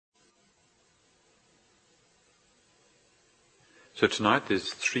So tonight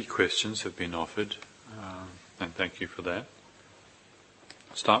there's 3 questions have been offered, and thank you for that.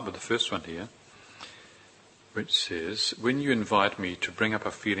 I'll start with the first one here, which says, when you invite me to bring up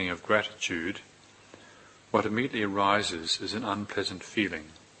a feeling of gratitude, what immediately arises is an unpleasant feeling,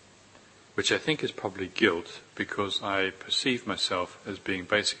 which I think is probably guilt, because I perceive myself as being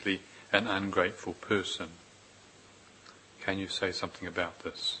basically an ungrateful person. Can you say something about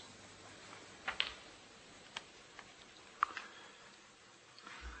this?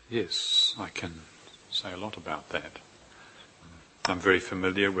 Yes, I can say a lot about that. I'm very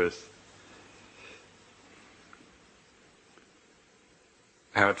familiar with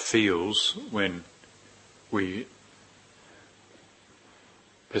how it feels when we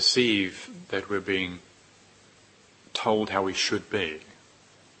perceive that we're being told how we should be.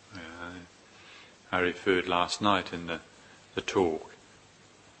 I referred last night in the talk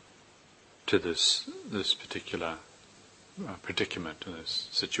to this particular predicament, this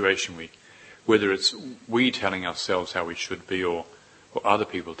situation. Whether it's we telling ourselves how we should be or other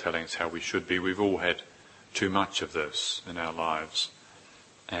people telling us how we should be, we've all had too much of this in our lives.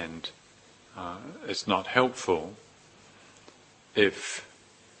 And it's not helpful if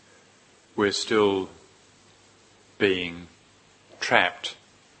we're still being trapped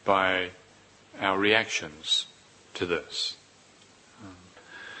by our reactions to this.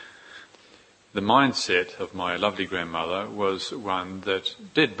 The mindset of my lovely grandmother was one that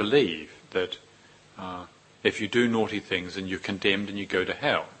did believe that if you do naughty things, then you're condemned and you go to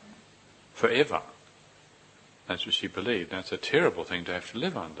hell forever. That's what she believed. That's a terrible thing to have to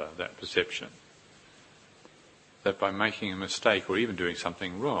live under, that perception. That by making a mistake or even doing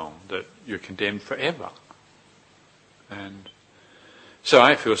something wrong, that you're condemned forever. And so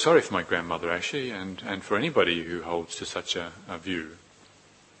I feel sorry for my grandmother, actually, and for anybody who holds to such a view.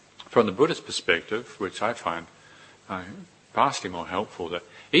 From the Buddhist perspective, which I find vastly more helpful, that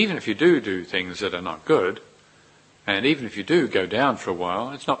even if you do things that are not good, and even if you do go down for a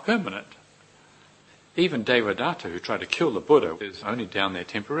while, it's not permanent. Even Devadatta, who tried to kill the Buddha, is only down there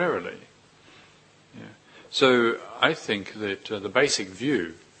temporarily. Yeah. So I think that the basic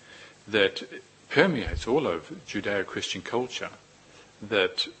view that permeates all of Judeo-Christian culture,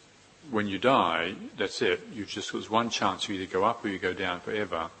 that when you die, that's it. There's one chance, you either go up or you go down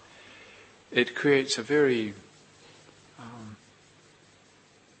forever. It creates a very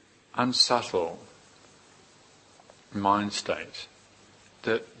unsubtle mind state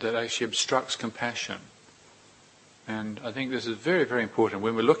that actually obstructs compassion. And I think this is very, very important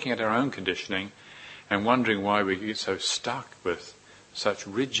when we're looking at our own conditioning and wondering why we get so stuck with such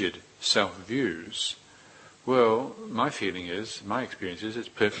rigid self-views. Well, my feeling is, my experience is, it's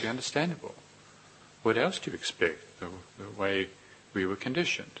perfectly understandable. What else do you expect? The way we were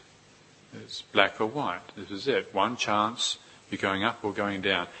conditioned. It's black or white. This is it. One chance, you're going up or going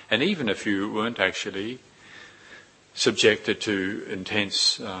down. And even if you weren't actually subjected to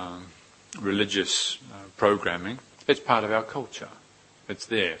intense religious programming, it's part of our culture. It's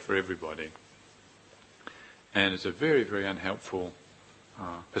there for everybody. And it's a very, very unhelpful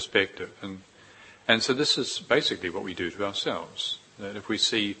perspective. And so this is basically what we do to ourselves. That if we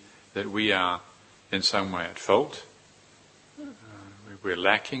see that we are in some way at fault, we're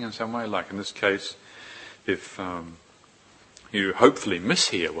lacking in some way, like in this case, if you hopefully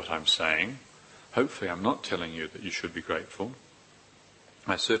mishear what I'm saying, hopefully I'm not telling you that you should be grateful.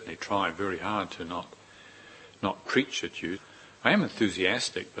 I certainly try very hard to not preach at you. I am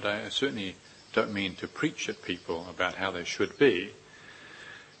enthusiastic, but I certainly don't mean to preach at people about how they should be.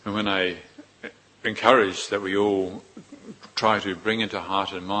 And when I encourage that we all try to bring into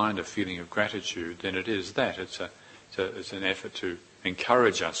heart and mind a feeling of gratitude, then it is that. It's an effort to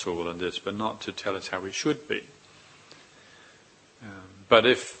encourage us all in this, but not to tell us how we should be. But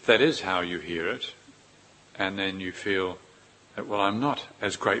if that is how you hear it, and then you feel that, well, I'm not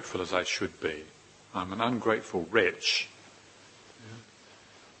as grateful as I should be, I'm an ungrateful wretch,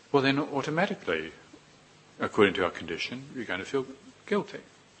 well then automatically, according to our condition, you're going to feel guilty.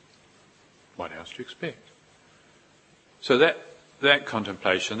 What else do you expect? So that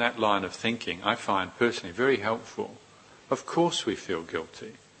contemplation, that line of thinking, I find personally very helpful. Of course we feel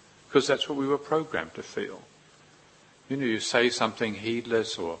guilty, because that's what we were programmed to feel. You say something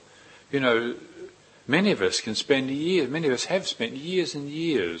heedless, or, many of us can spend years, many of us have spent years and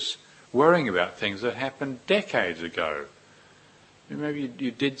years worrying about things that happened decades ago. Maybe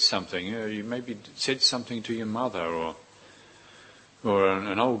you did something, you maybe said something to your mother, or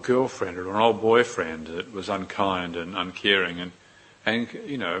an old girlfriend or an old boyfriend that was unkind and uncaring,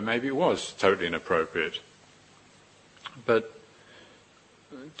 and maybe it was totally inappropriate. But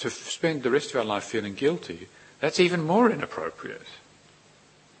to spend the rest of our life feeling guilty, that's even more inappropriate.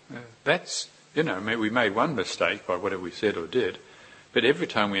 We made one mistake by whatever we said or did, but every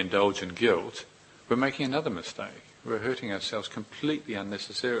time we indulge in guilt, we're making another mistake. We're hurting ourselves completely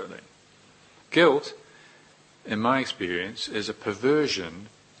unnecessarily. Guilt, in my experience, is a perversion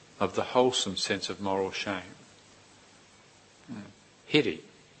of the wholesome sense of moral shame. Hiri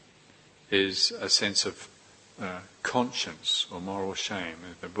is a sense of conscience or moral shame.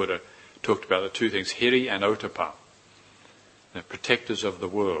 The Buddha talked about the two things, hiri and ottappa, the protectors of the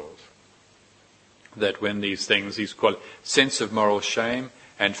world. That when these sense of moral shame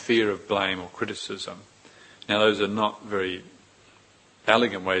and fear of blame or criticism. Now those are not very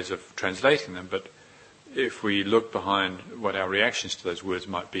elegant ways of translating them, but if we look behind what our reactions to those words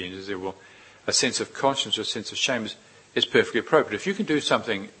might be, and say, well, a sense of conscience or a sense of shame is perfectly appropriate. If you can do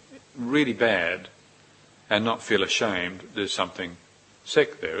something really bad and not feel ashamed, there's something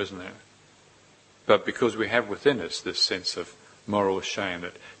sick there, isn't there? But because we have within us this sense of moral shame,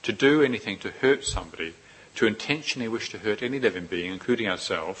 that to do anything to hurt somebody, to intentionally wish to hurt any living being, including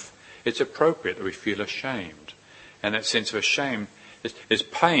ourselves, it's appropriate that we feel ashamed. And that sense of shame is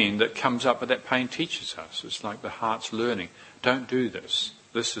pain that comes up, but that pain teaches us. It's like the heart's learning. Don't do this.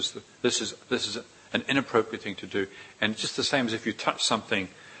 This is an inappropriate thing to do. And just the same as if you touch something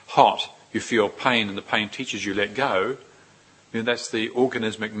hot, you feel pain, and the pain teaches you let go. That's the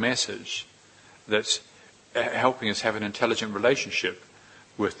organismic message that's helping us have an intelligent relationship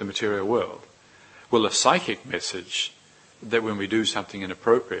with the material world. Well, the psychic message that when we do something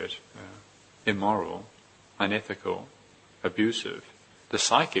inappropriate, immoral, unethical, abusive, the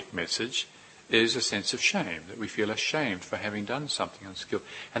psychic message is a sense of shame, that we feel ashamed for having done something unskilled.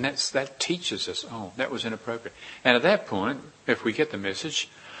 And that teaches us, that was inappropriate. And at that point, if we get the message,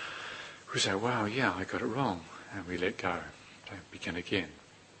 we say, wow, yeah, I got it wrong. And we let go. Don't begin again.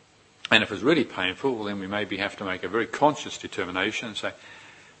 And if it's really painful, well, then we maybe have to make a very conscious determination and say,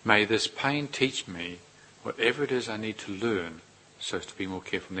 may this pain teach me whatever it is I need to learn so as to be more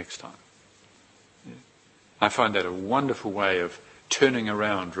careful next time. Yeah. I find that a wonderful way of turning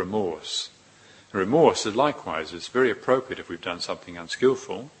around remorse. Remorse is likewise, it's very appropriate if we've done something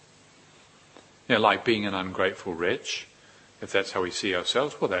unskillful. Like being an ungrateful wretch. If that's how we see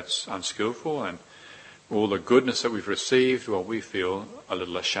ourselves, well, that's unskillful, and all the goodness that we've received, well, we feel a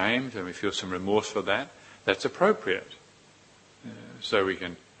little ashamed and we feel some remorse for that. That's appropriate. So we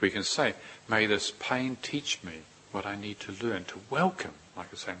can say, may this pain teach me what I need to learn, to welcome, like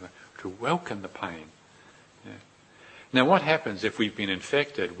I was saying, to welcome the pain. Yeah. Now what happens if we've been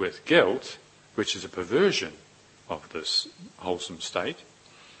infected with guilt, which is a perversion of this wholesome state?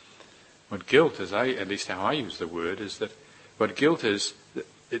 What guilt is, at least how I use the word, is that what guilt is,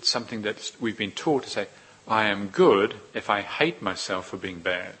 it's something that we've been taught to say, I am good if I hate myself for being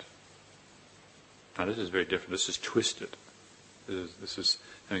bad. Now this is very different. This is twisted.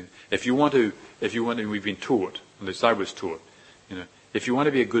 If you want to, we've been taught, at least I was taught, if you want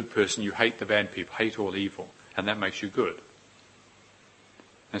to be a good person, you hate the bad people, hate all evil, and that makes you good.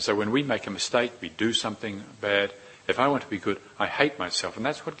 And so when we make a mistake, we do something bad, if I want to be good, I hate myself, and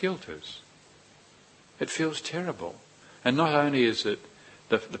that's what guilt is. It feels terrible. And not only is it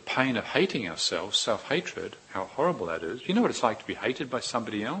the pain of hating ourselves, self-hatred, how horrible that is. You know what it's like to be hated by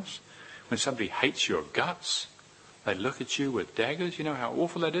somebody else? When somebody hates your guts, they look at you with daggers, you know how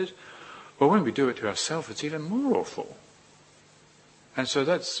awful that is? Well, when we do it to ourselves, it's even more awful. And so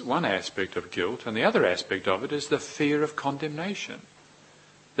that's one aspect of guilt, and the other aspect of it is the fear of condemnation,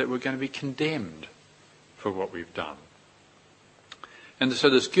 that we're going to be condemned for what we've done. And so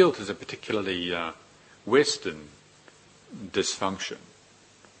this guilt is a particularly Western dysfunction.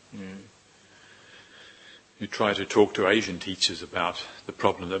 You try to talk to Asian teachers about the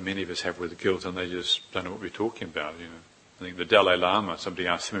problem that many of us have with guilt, and they just don't know what we're talking about. I think the Dalai Lama, somebody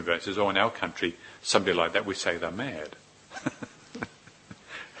asked him about it, says, in our country, somebody like that, we say they're mad.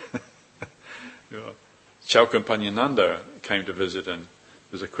 Chögyam Panyananda came to visit, and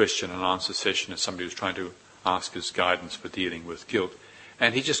there was a question and answer session, and somebody was trying to ask his guidance for dealing with guilt,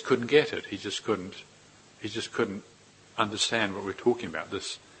 and he just couldn't get it. He just couldn't understand what we're talking about.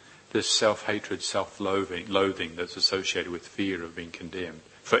 This self-hatred, self-loathing that's associated with fear of being condemned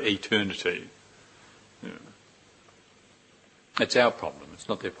for eternity. It's our problem. It's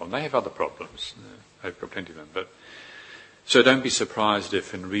not their problem. They have other problems. They've got plenty of them. So don't be surprised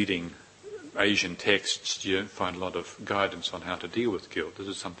if in reading Asian texts you don't find a lot of guidance on how to deal with guilt. This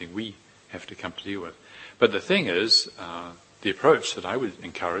is something we have to come to deal with. But the thing is, the approach that I would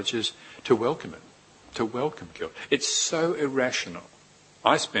encourage is to welcome it, to welcome guilt. It's so irrational.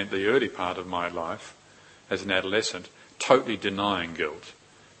 I spent the early part of my life as an adolescent totally denying guilt.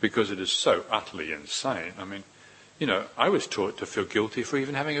 because it is so utterly insane. I mean, I was taught to feel guilty for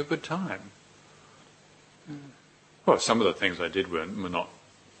even having a good time. Well, some of the things I did were not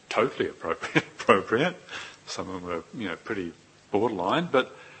totally appropriate. Some of them were, pretty borderline,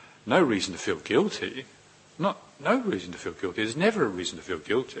 but no reason to feel guilty. No reason to feel guilty. There's never a reason to feel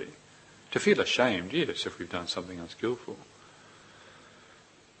guilty. To feel ashamed, yes, if we've done something unskillful.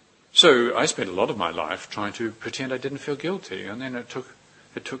 So I spent a lot of my life trying to pretend I didn't feel guilty, and then it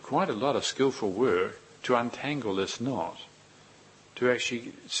took quite a lot of skillful work to untangle this knot, to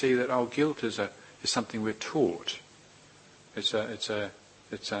actually see that guilt is something we're taught. It's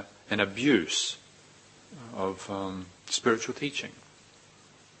an abuse of spiritual teaching.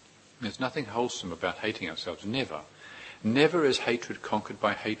 There's nothing wholesome about hating ourselves. Never. Never is hatred conquered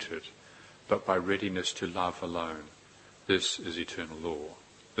by hatred, but by readiness to love alone. This is eternal law.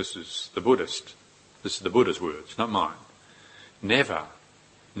 This is the Buddha's words, not mine. Never,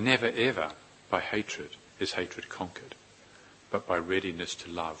 never ever by hatred is hatred conquered, but by readiness to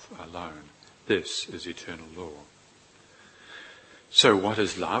love alone. This is eternal law. So what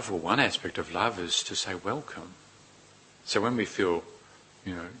is love? Well, one aspect of love is to say welcome. So when we feel,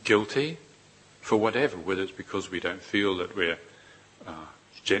 guilty for whatever, whether it's because we don't feel that we're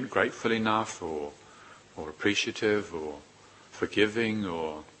grateful enough or appreciative or forgiving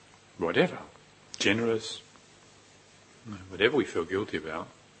or whatever, generous, whatever we feel guilty about,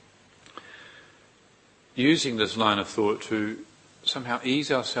 using this line of thought to somehow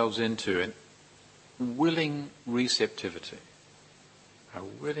ease ourselves into a willing receptivity. A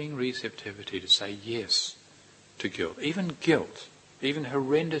willing receptivity to say yes to guilt. Even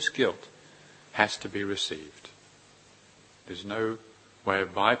horrendous guilt, has to be received. There's no way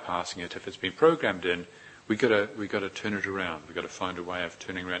of bypassing it. If it's been programmed in, we got to turn it around. We've got to find a way of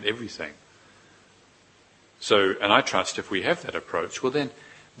turning around everything. So, and I trust if we have that approach, well then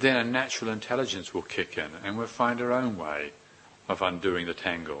a natural intelligence will kick in, and we'll find our own way of undoing the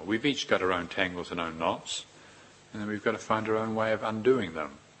tangle. We've each got our own tangles and own knots, and then we've got to find our own way of undoing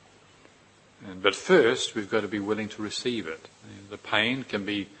them. But first, we've got to be willing to receive it. The pain can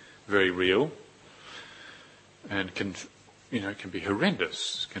be very real, and can be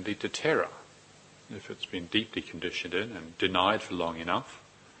horrendous, can lead to terror if it's been deeply conditioned in and denied for long enough.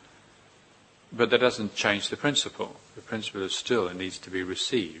 But that doesn't change the principle. The principle is still, it needs to be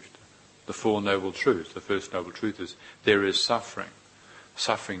received. The Four Noble Truths. The first Noble Truth is there is suffering.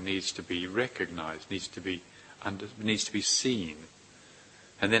 Suffering needs to be recognized, needs to be seen,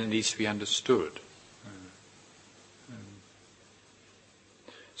 and then it needs to be understood.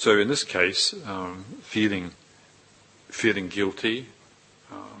 So in this case, feeling guilty,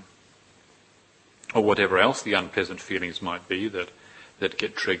 or whatever else the unpleasant feelings might be that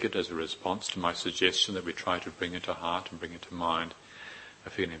get triggered as a response to my suggestion that we try to bring into heart and bring into mind a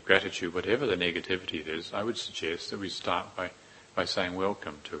feeling of gratitude, whatever the negativity it is, I would suggest that we start by saying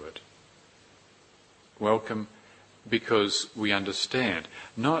welcome to it. Welcome because we understand.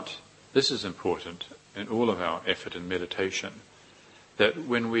 This is important in all of our effort and meditation, that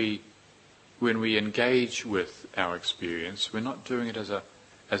when we engage with our experience, we're not doing it as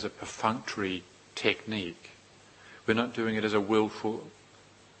a perfunctory technique. We're not doing it as a willful,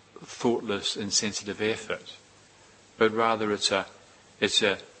 thoughtless, insensitive effort, but rather it's a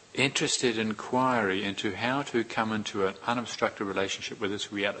interested inquiry into how to come into an unobstructed relationship with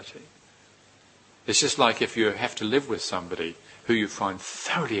this reality. It's just like if you have to live with somebody who you find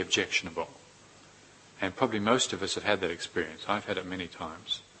thoroughly objectionable. And probably most of us have had that experience. I've had it many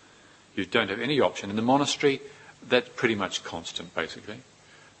times. You don't have any option. In the monastery, that's pretty much constant, basically.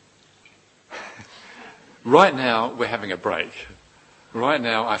 Right now, we're having a break. Right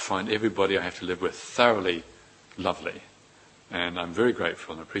now, I find everybody I have to live with thoroughly lovely. And I'm very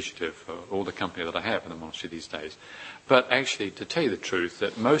grateful and appreciative for all the company that I have in the monastery these days. But actually, to tell you the truth,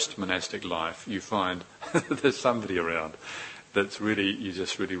 that most monastic life, you find there's somebody around that's really, you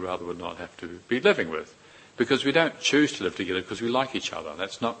just really rather would not have to be living with. Because we don't choose to live together because we like each other.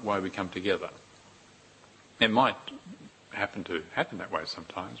 That's not why we come together. It might happen that way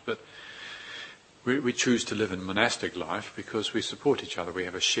sometimes, but we choose to live in monastic life because we support each other. We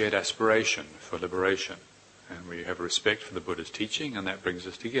have a shared aspiration for liberation. And we have a respect for the Buddha's teaching, and that brings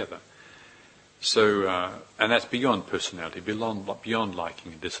us together. So, and that's beyond personality, beyond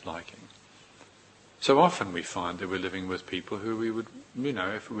liking and disliking. So often we find that we're living with people who we would,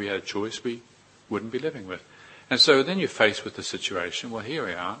 if we had a choice, we wouldn't be living with. And so then you're faced with the situation, well, here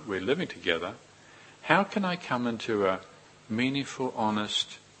we are, we're living together. How can I come into a meaningful,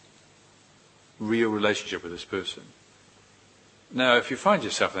 honest, real relationship with this person? Now, if you find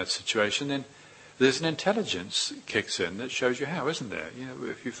yourself in that situation, then there's an intelligence kicks in that shows you how, isn't there? You know,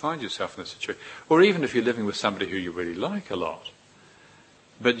 if you find yourself in a situation, or even if you're living with somebody who you really like a lot,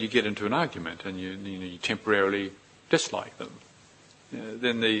 but you get into an argument and you temporarily dislike them,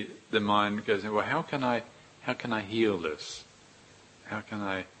 then the mind goes, well, how can I heal this? How can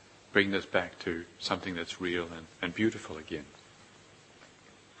I bring this back to something that's real and beautiful again?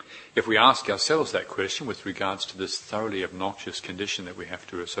 If we ask ourselves that question with regards to this thoroughly obnoxious condition that we have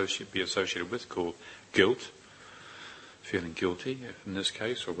to be associated with, called guilt, feeling guilty in this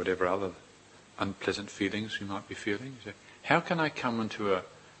case, or whatever other unpleasant feelings we might be feeling, how can I come into a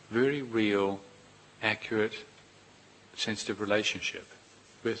very real, accurate, sensitive relationship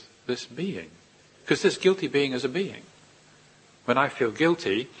with this being? Because this guilty being is a being. When I feel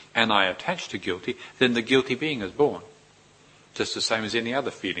guilty and I attach to guilty, then the guilty being is born. Just the same as any other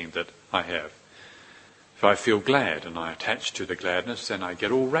feeling that I have. If I feel glad and I attach to the gladness, then I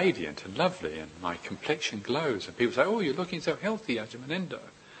get all radiant and lovely and my complexion glows and people say, oh, you're looking so healthy, Ajamanendo.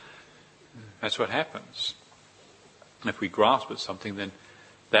 That's what happens. If we grasp at something, then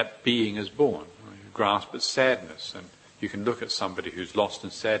that being is born. You grasp at sadness, and you can look at somebody who's lost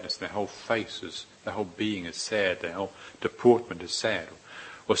in sadness, their whole face is, their whole being is sad, their whole deportment is sad.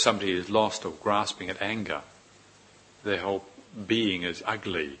 Or somebody is lost or grasping at anger, their whole being is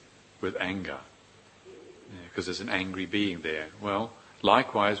ugly with anger, because there's an angry being there. Well,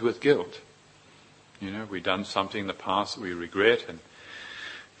 likewise with guilt. We've done something in the past that we regret, and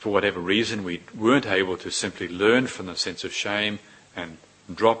for whatever reason we weren't able to simply learn from the sense of shame and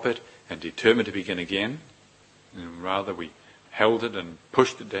drop it and determine to begin again. Rather we held it and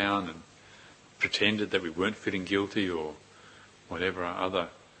pushed it down and pretended that we weren't feeling guilty, or whatever other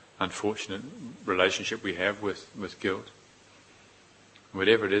unfortunate relationship we have with guilt.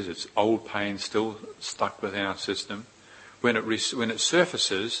 Whatever it is, it's old pain still stuck within our system. When it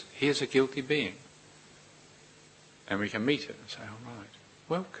surfaces, here's a guilty being. And we can meet it and say, all right,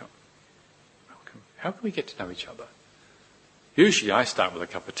 welcome. How can we get to know each other? Usually I start with a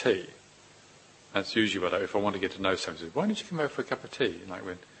cup of tea. That's usually if I want to get to know someone, I say, why don't you come over for a cup of tea? Like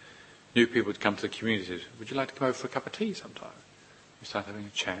when new people would come to the community, would you like to come over for a cup of tea sometime? We start having a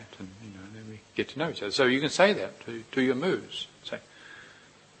chat, and then we get to know each other. So you can say that to your moves. Say,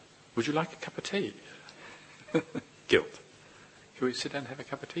 would you like a cup of tea? Guilt. Can we sit down and have a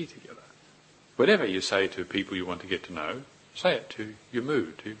cup of tea together? Whatever you say to people you want to get to know, say it to your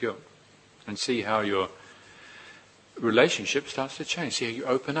mood, to your guilt, and see how your relationship starts to change. See how you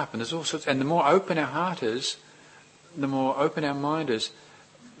open up, and there's all sorts. And the more open our heart is, the more open our mind is,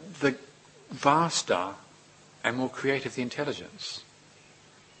 the vaster and more creative the intelligence.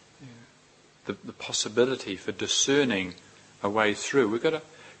 The possibility for discerning a way through. We've got to,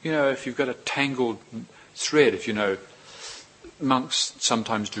 if you've got a tangled thread, monks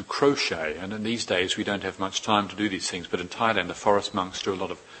sometimes do crochet, and in these days we don't have much time to do these things, but in Thailand the forest monks do a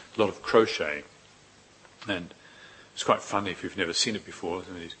lot of crochet. And it's quite funny if you've never seen it before.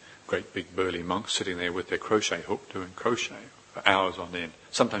 These great big burly monks sitting there with their crochet hook doing crochet for hours on end.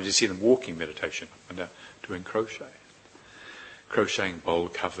 Sometimes you see them walking meditation and doing crochet. Crocheting bowl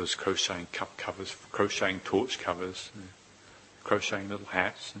covers, crocheting cup covers, crocheting torch covers, crocheting little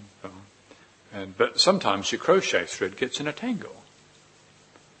hats and so on. But sometimes your crochet thread gets in a tangle.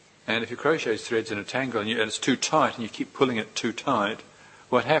 And if your crochet thread's in a tangle and it's too tight and you keep pulling it too tight,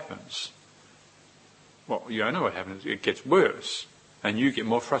 what happens? Well, you don't know what happens. It gets worse and you get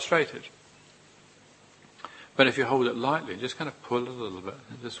more frustrated. But if you hold it lightly, just kind of pull it a little bit,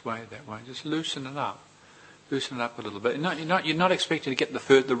 this way, that way, just loosen it up. Loosen it up a little bit. You're not expecting to get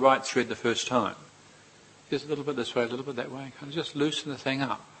the right thread the first time. Just a little bit this way, a little bit that way. Kind of just loosen the thing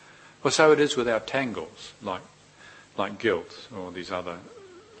up. Well, so it is with our tangles, like guilt or these other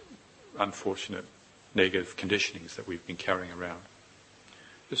unfortunate negative conditionings that we've been carrying around.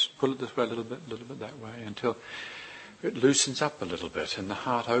 Just pull it this way a little bit that way, until it loosens up a little bit and the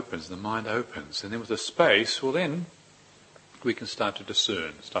heart opens, the mind opens. And then with the space, well then, we can start to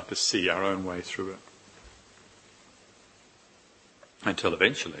discern, start to see our own way through it. Until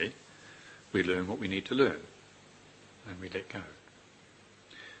eventually, we learn what we need to learn. And we let go.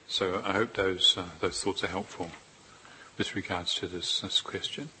 So I hope those thoughts are helpful with regards to this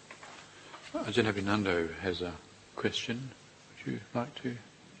question. Ajahn Abhinando has a question. Would you like to?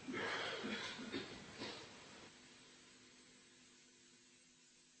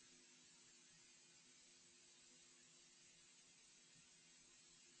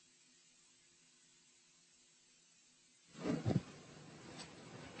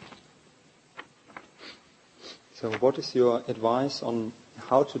 So what is your advice on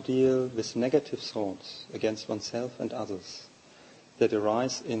how to deal with negative thoughts against oneself and others that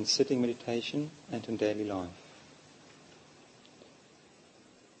arise in sitting meditation and in daily life.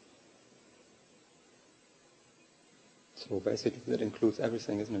 So basically that includes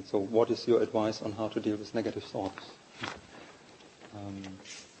everything, isn't it? So what is your advice on how to deal with negative thoughts?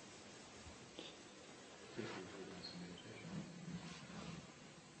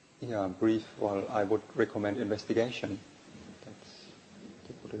 Brief. Well, I would recommend investigation. That's,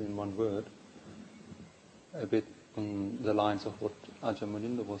 to put it in one word. A bit on the lines of what Ajahn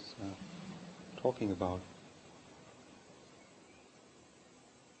Munindo was talking about.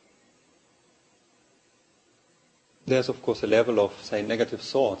 There's, of course, a level of, say, negative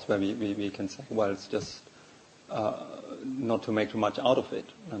thoughts where we can say, well, it's just not to make too much out of it.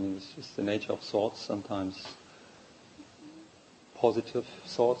 I mean, it's just the nature of thoughts. Sometimes positive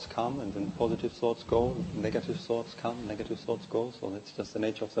thoughts come and then positive thoughts go. Negative thoughts come, negative thoughts go. So that's just the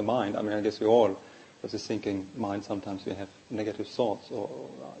nature of the mind. I mean, I guess we all, as a thinking mind, sometimes we have negative thoughts or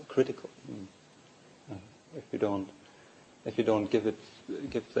critical. If you don't give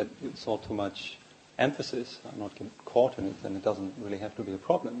that thought too much emphasis, not get caught in it, then it doesn't really have to be a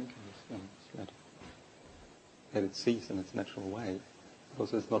problem. You can just let it cease in its natural way.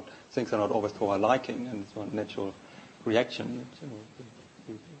 Because things are not always to our liking, and it's not a natural reaction.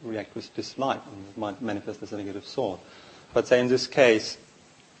 You react with dislike, and it might manifest as a negative thought. But say in this case,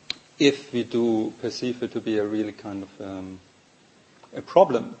 if we do perceive it to be a really kind of a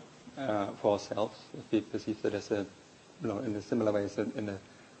problem for ourselves, if we perceive that as in a similar way as in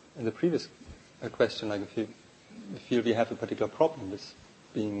the previous question, like if you feel we have a particular problem with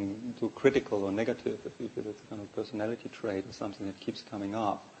being too critical or negative, if we feel it's a kind of personality trait or something that keeps coming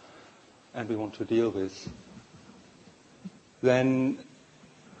up and we want to deal with, then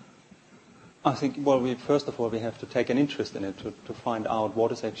I think, first of all, we have to take an interest in it to find out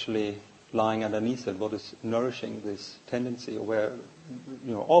what is actually lying underneath it, what is nourishing this tendency, or where,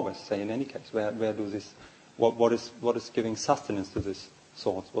 always say in any case, where do this, what is giving sustenance to this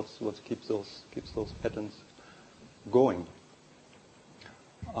thoughts, what keeps those patterns going.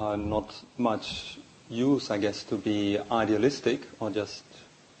 Not much use, I guess, to be idealistic or just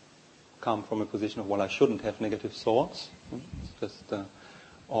come from a position of, well, I shouldn't have negative thoughts. It's just,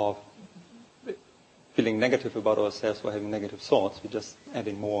 or feeling negative about ourselves for having negative thoughts. We're just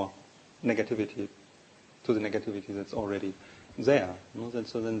adding more negativity to the negativity that's already there.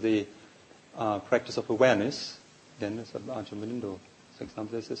 So then the practice of awareness, again, as Ajahn Munindo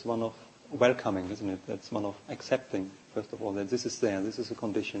example, this is one of welcoming, isn't it? That's one of accepting, first of all, that this is there, this is a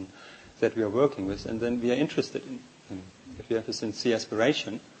condition that we are working with, and then we are interested in. If we have a sincere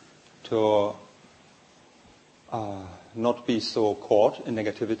aspiration to not be so caught in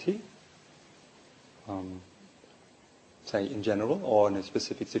negativity, say in general or in a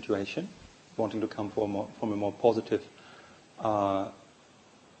specific situation, wanting to come from a more positive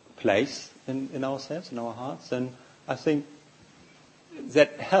place in ourselves, in our hearts, then I think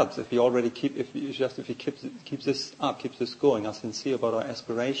that helps if we keep this up, keep this going, are sincere about our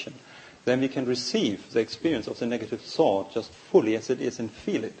aspiration, then we can receive the experience of the negative thought just fully as it is and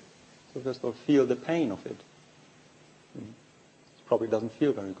feel it. So first of all, feel the pain of it. It probably doesn't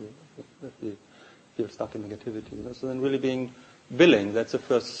feel very good if we feel stuck in negativity. So then really being willing, that's the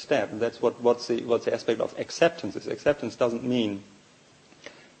first step. And that's what's the aspect of acceptance is. Acceptance doesn't mean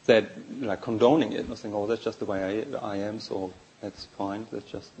that like condoning it, or saying, oh, that's just the way I am, so that's fine, that's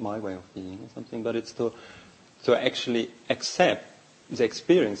just my way of being or something. But it's to actually accept the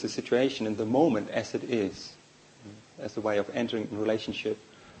experience, the situation in the moment as it is, as a way of entering in relationship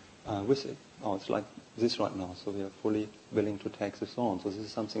with it. Oh, it's like this right now, so we are fully willing to take this on. So this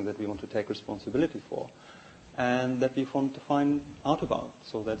is something that we want to take responsibility for, and that we want to find out about.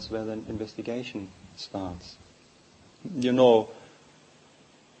 So that's where the investigation starts.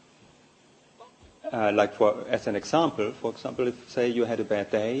 As an example, if say you had a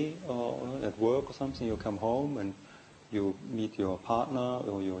bad day or at work or something, you come home and you meet your partner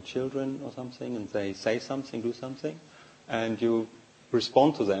or your children or something, and they say something, do something, and you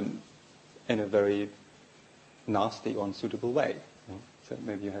respond to them in a very nasty or unsuitable way. So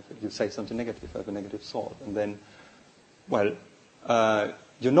maybe you say something negative, have a negative thought, and then,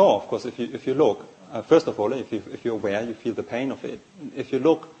 of course, if you look, first of all, if you're aware, you feel the pain of it. If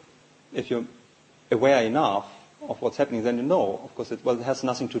you're aware enough of what's happening, then of course, it has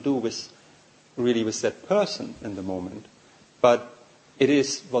nothing to do with that person in the moment. But it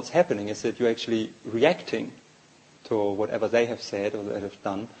is, what's happening is that you're actually reacting to whatever they have said or they have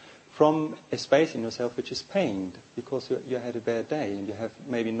done from a space in yourself which is pained because you had a bad day and you have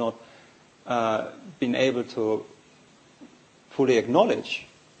maybe not been able to fully acknowledge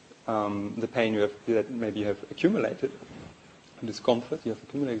the pain that maybe you have accumulated discomfort you have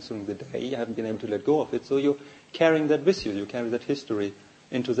accumulated during the day, you haven't been able to let go of it, so you're carrying that with you. You carry that history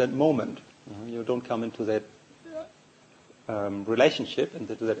into that moment. You don't come into that relationship and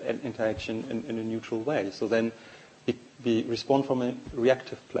into that interaction in a neutral way. So then we respond from a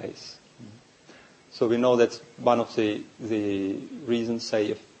reactive place. So we know that's one of the reasons,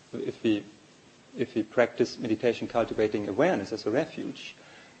 say, if we practice meditation cultivating awareness as a refuge,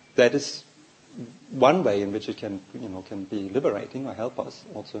 that is one way in which it can be liberating or help us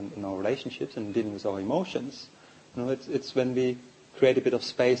also in our relationships and dealing with our emotions. It's when we create a bit of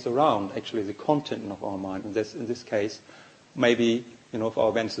space around actually the content of our mind. And in this case, maybe, if our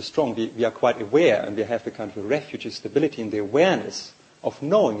awareness is strong, we are quite aware and we have the kind of a refuge, a stability in the awareness of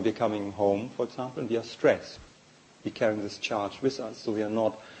knowing we're coming home, for example, and we are stressed. We're carrying this charge with us, so we are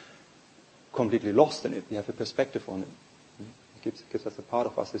not completely lost in it. We have a perspective on it. It gives us a part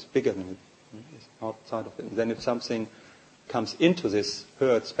of us that's bigger than it. It's outside of it. And then if something comes into this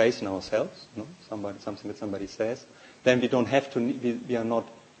hurt space in ourselves, something that somebody says, then we don't have to, we are not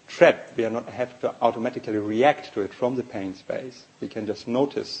trapped. We are not have to automatically react to it from the pain space. We can just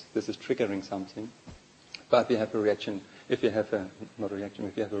notice this is triggering something. But we have a reaction. If we have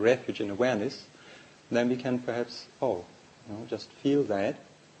if we have a refuge in awareness, then we can perhaps, just feel that,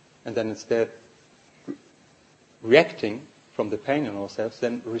 and then instead reacting from the pain in ourselves,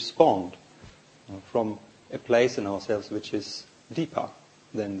 then respond from a place in ourselves which is deeper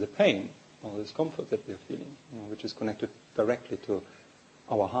than the pain or the discomfort that we are feeling, which is connected directly to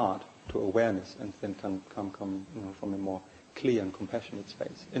our heart, to awareness, and then can come from a more clear and compassionate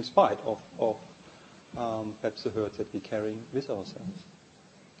space, in spite of perhaps the hurt that we're carrying with ourselves.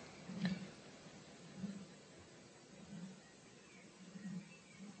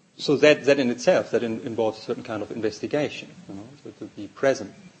 So that in itself, that involves a certain kind of investigation, so to be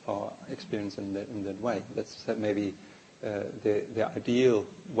present for experience in that way. That's maybe the ideal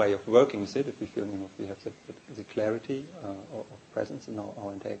way of working with it, if we feel if we have the clarity of presence in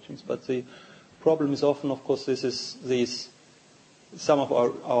our interactions. But the problem is often, of course, some of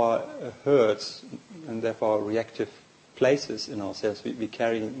our hurts and therefore our reactive places in ourselves, we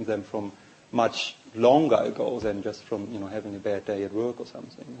carrying them from much longer ago than just from having a bad day at work or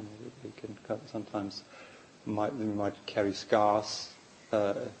something. We can sometimes we might carry scars,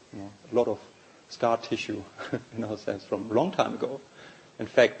 a lot of scar tissue in ourselves from a long time ago. In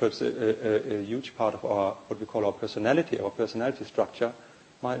fact, perhaps a huge part of what we call our personality structure,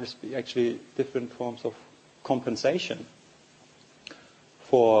 might just be actually different forms of compensation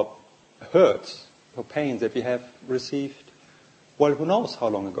for hurts, for pain that we have received, well, who knows how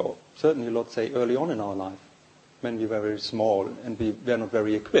long ago. Certainly, let's say, early on in our life, when we were very small and we were not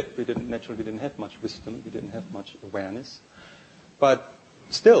very equipped. We didn't have much wisdom, we didn't have much awareness. But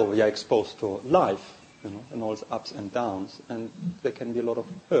still, we are exposed to life, and all its ups and downs, and there can be a lot of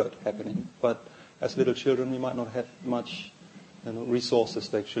hurt happening. But as little children, we might not have much resources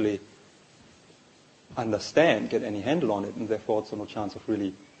to actually understand, get any handle on it, and therefore also no chance of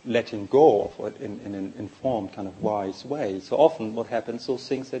really letting go of it in an informed, kind of wise way. So often what happens, those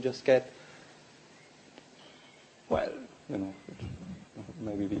things, they just get,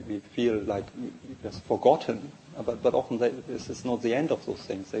 maybe we feel like we've just forgotten, but often this is not the end of those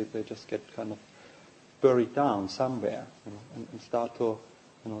things. They just get kind of buried down somewhere, and start to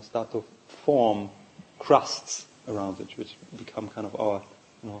form crusts around it, which become kind of our,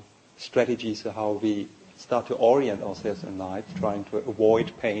 strategies of how we start to orient ourselves in life, trying to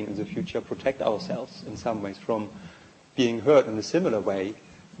avoid pain in the future, protect ourselves in some ways from being hurt in a similar way,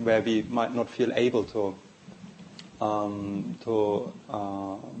 where we might not feel able to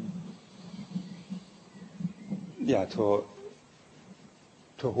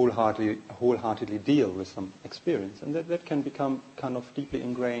wholeheartedly deal with some experience. And that can become kind of deeply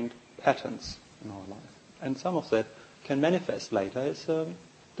ingrained patterns in our life. And some of that can manifest later as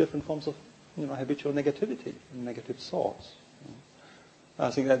different forms of habitual negativity, negative thoughts.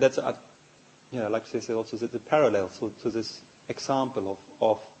 I think that's like I say, also the parallel to this example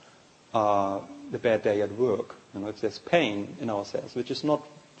of the bad day at work. If there's pain in ourselves, which is not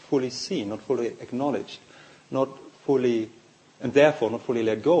fully seen, not fully acknowledged, not fully, and therefore not fully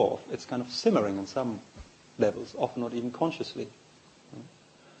let go of, it's kind of simmering on some levels, often not even consciously.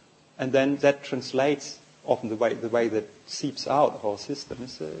 And then that translates often the way that seeps out of our system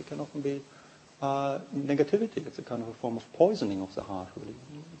it can often be negativity. It's a kind of a form of poisoning of the heart, really.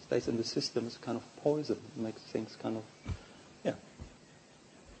 It stays in the system as a kind of poison. It makes things kind of,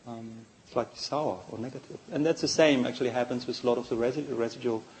 slightly sour or negative. And that's the same actually happens with a lot of the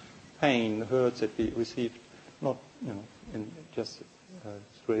residual pain, hurts that we receive, not, in just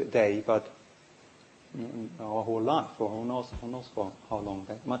through a day, but in our whole life, or who knows for how long.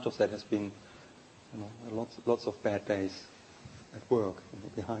 Much of that has been, lots of bad days at work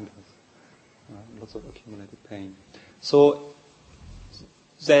behind us, lots of accumulated pain. So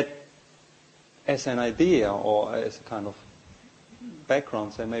that, as an idea or as a kind of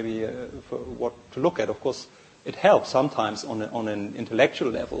background, say maybe for what to look at. Of course, it helps sometimes on an intellectual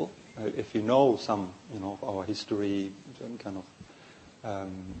level if you know some, of our history, some kind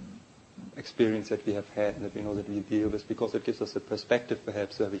of experience that we have had and that we know that we deal with, because it gives us a perspective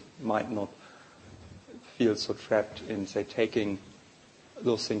perhaps where we might not feel so trapped in, say, taking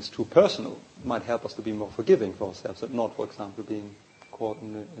those things too personal. It might help us to be more forgiving for ourselves, and not, for example, being caught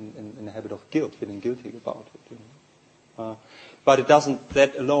in a habit of guilt, feeling guilty about it. But it doesn't,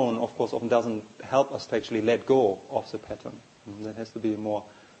 that alone, of course, often doesn't help us to actually let go of the pattern. And that has to be more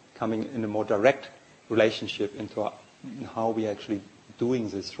coming in a more direct relationship into how we are actually doing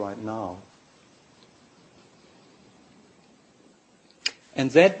this right now. And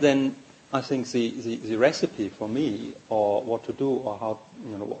that then, I think, the recipe for me, or what to do, or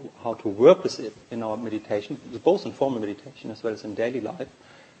how to work with it in our meditation, both in formal meditation as well as in daily life,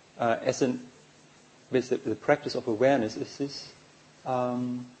 with the practice of awareness, is this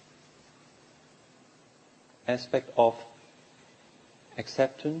aspect of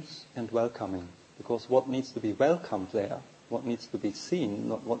acceptance and welcoming. Because what needs to be welcomed there, what needs to be seen,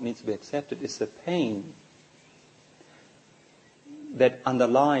 not what needs to be accepted, is the pain that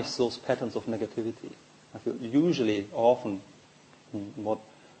underlies those patterns of negativity. I feel usually, often,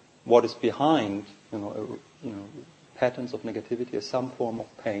 what is behind, patterns of negativity is some form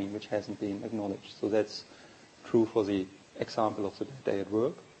of pain which hasn't been acknowledged. So that's true for the example of the day at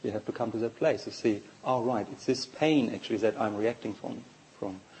work. We have to come to that place to see, right, it's this pain actually that I'm reacting from.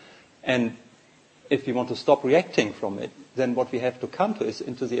 And if we want to stop reacting from it, then what we have to come to is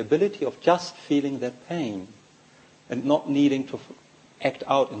into the ability of just feeling that pain and not needing to act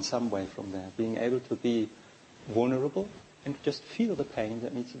out in some way from there. Being able to be vulnerable and just feel the pain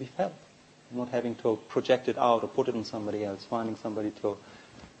that needs to be felt. Not having to project it out or put it on somebody else, finding somebody to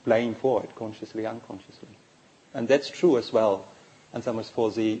blame for it, consciously, unconsciously. And that's true as well, and sometimes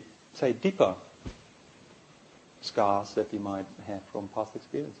for the, say, deeper scars that we might have from past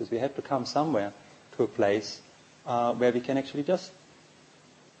experiences. We have to come somewhere to a place where we can actually just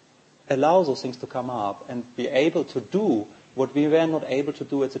allow those things to come up and be able to do what we were not able to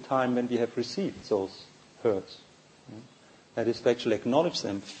do at the time when we have received those hurts. That is to actually acknowledge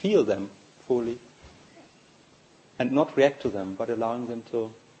them, feel them fully, and not react to them, but allowing them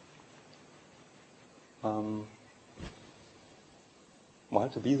to,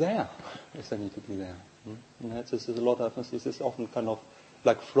 to be there, if they need to be there. And this is a lot of, this is often kind of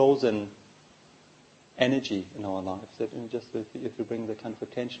like frozen energy in our lives, that just if you bring the kind of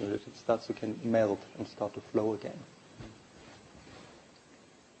attention to it, it starts to can melt and start to flow again.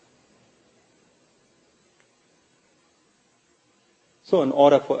 So in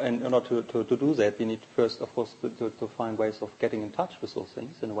order to do that, we need first, of course, to find ways of getting in touch with those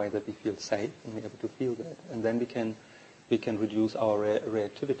things in a way that we feel safe and we're able to feel that. And then we can reduce our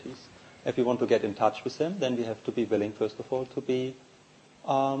reactivities. If we want to get in touch with them, then we have to be willing, first of all, to be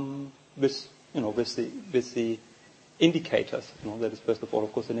with the indicators. That is, first of all,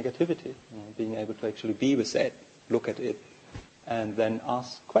 of course, the negativity. Being able to actually be with that, look at it, and then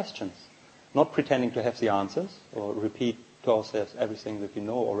ask questions. Not pretending to have the answers or repeat to ourselves everything that we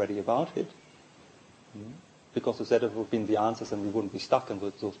know already about it. Because if that would have been the answers, then we wouldn't be stuck in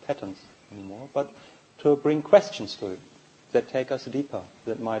those patterns anymore. But to bring questions to it that take us deeper,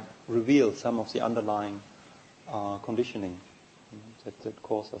 that might reveal some of the underlying conditioning that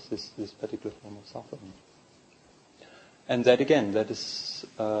cause us this particular form of suffering. And that again, that is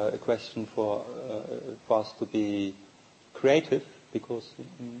a question for us to be creative, because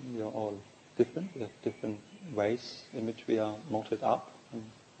we are all different. We have different ways in which we are knotted up, and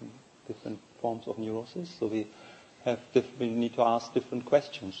different forms of neurosis. So we need to ask different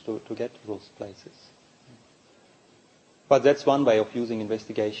questions to get to those places. But that's one way of using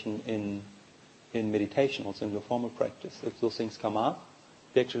investigation in meditation, also in your formal practice. If those things come up,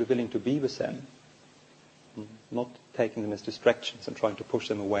 be actually willing to be with them, not taking them as distractions and trying to push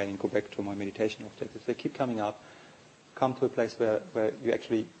them away and go back to my meditation object. If they keep coming up, come to a place where you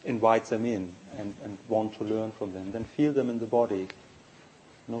actually invite them in and want to learn from them. Then feel them in the body,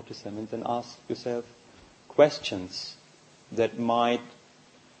 notice them, and then ask yourself questions that might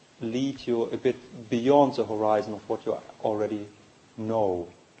lead you a bit beyond the horizon of what you already know.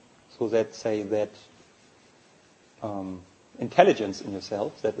 So that, say, that intelligence in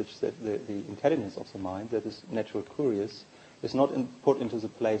yourself, the intelligence of the mind that is natural curious, is not put into the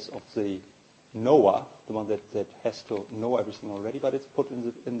place of the knower, the one that has to know everything already, but it's put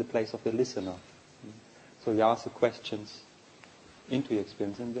in the place of the listener. So you ask the questions into your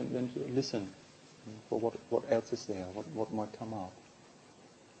experience, and then you listen for what else is there, what might come up.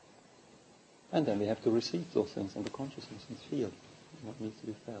 And then we have to receive those things into consciousness and feel what needs to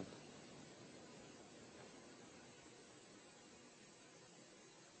be felt.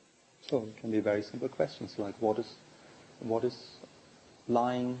 So it can be very simple questions like, what is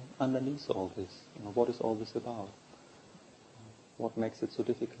lying underneath all this? What is all this about? What makes it so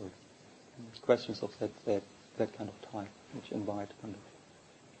difficult? Questions of that kind of type, which invite kind of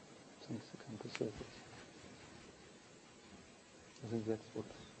things to come to surface. I think that's what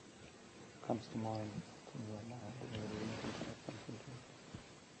comes to mind right now.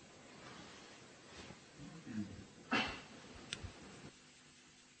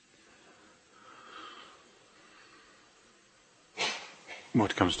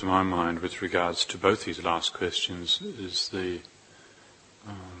 What comes to my mind with regards to both these last questions is the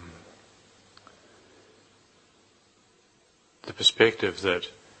perspective that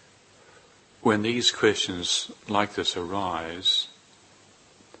when these questions like this arise,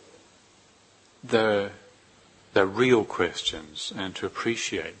 they're real questions, and to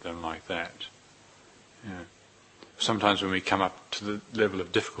appreciate them like that. Sometimes when we come up to the level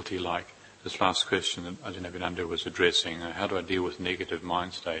of difficulty like this last question that Ajahn Abhinanda was addressing, how do I deal with negative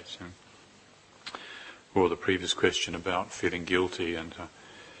mind states? Or the previous question about feeling guilty. And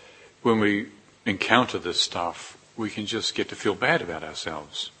when we encounter this stuff, we can just get to feel bad about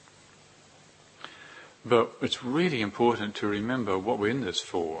ourselves. But it's really important to remember what we're in this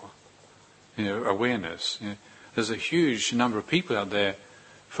for. Awareness. There's a huge number of people out there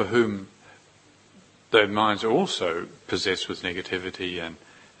for whom their minds are also possessed with negativity and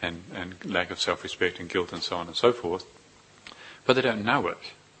lack of self-respect and guilt and so on and so forth, but they don't know it.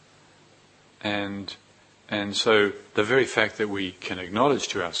 And so the very fact that we can acknowledge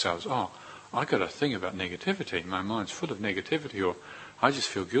to ourselves, I got a thing about negativity, my mind's full of negativity, or I just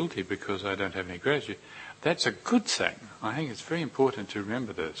feel guilty because I don't have any gratitude, that's a good thing. I think it's very important to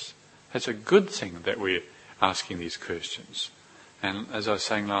remember this. It's a good thing that we're asking these questions. And as I was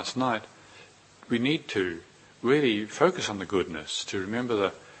saying last night, we need to really focus on the goodness, to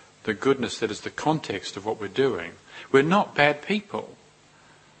remember the goodness that is the context of what we're doing. We're not bad people.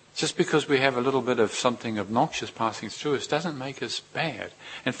 Just because we have a little bit of something obnoxious passing through us doesn't make us bad.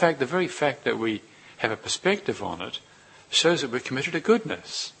 In fact, the very fact that we have a perspective on it shows that we're committed to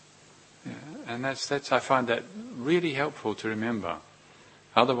goodness. And that's I find that really helpful to remember.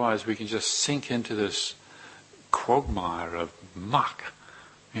 Otherwise we can just sink into this quagmire of muck,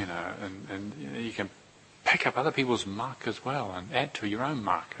 and you can pick up other people's muck as well and add to your own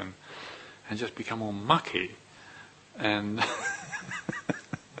muck and just become all mucky. And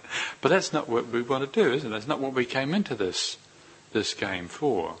but that's not what we want to do, is it? That's not what we came into this game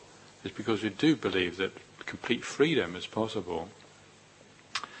for. It's because we do believe that complete freedom is possible,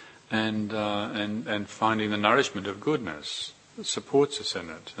 and finding the nourishment of goodness that supports us in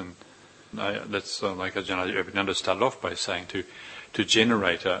it. And that's like Ajahn Abhinanda started off by saying, to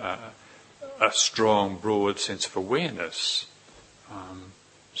generate a strong, broad sense of awareness,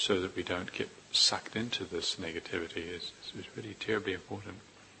 so that we don't get sucked into this negativity is really terribly important.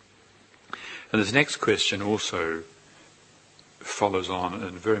 And this next question also follows on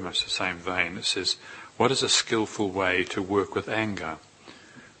in very much the same vein. It says, what is a skillful way to work with anger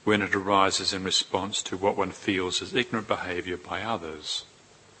when it arises in response to what one feels as ignorant behaviour by others?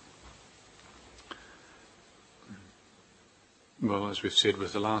 Well, as we've said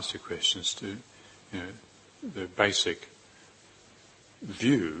with the last two questions, the basic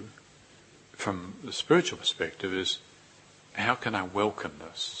view from the spiritual perspective is, how can I welcome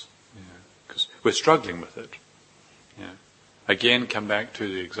this? Because we're struggling with it. Again, come back to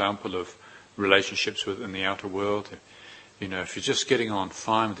the example of relationships within the outer world. If you're just getting on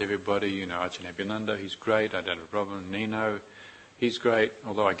fine with everybody, Ajahn Abhinanda, he's great, I don't have a problem. Nino, he's great,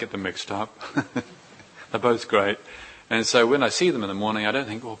 although I get them mixed up. They're both great. And so when I see them in the morning, I don't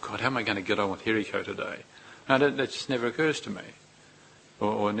think, oh God, how am I going to get on with Hiriko today? That just never occurs to me.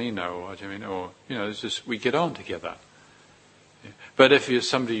 Or Nino, or it's just, we get on together. But if you're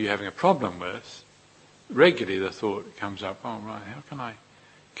somebody you're having a problem with, regularly the thought comes up, oh right, how can I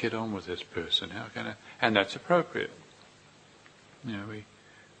get on with this person? How can I? And that's appropriate.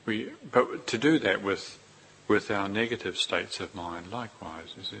 But to do that with our negative states of mind,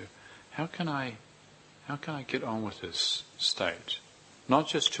 likewise, how can I get on with this state? Not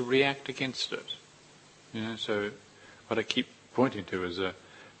just to react against it. So what I keep pointing to is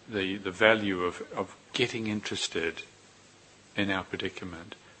the value of getting interested in our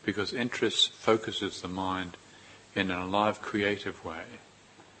predicament, because interest focuses the mind in an alive, creative way.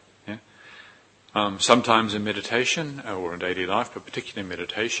 Yeah? Sometimes in meditation or in daily life, but particularly in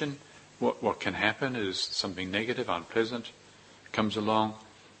meditation, what can happen is something negative, unpleasant, comes along,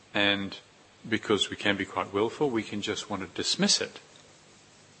 and because we can be quite willful, we can just want to dismiss it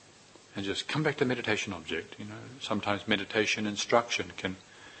and just come back to the meditation object. Sometimes meditation instruction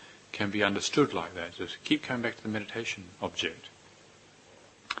can be understood like that. Just keep coming back to the meditation object.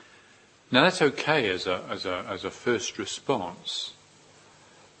 Now that's okay as a first response,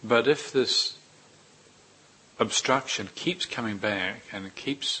 but if this obstruction keeps coming back and it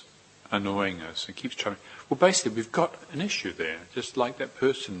keeps annoying us and keeps trying, well, basically we've got an issue there. Just like that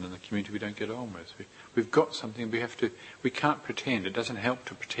person in the community we don't get on with, we've got something we can't pretend. It doesn't help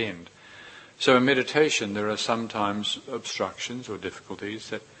to pretend. So in meditation, there are sometimes obstructions or difficulties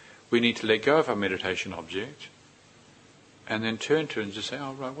that we need to let go of our meditation object and then turn to it and just say,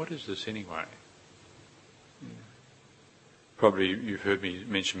 oh, right, what is this anyway? Probably you've heard me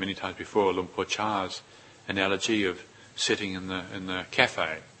mention many times before Luang Por Chah's analogy of sitting in the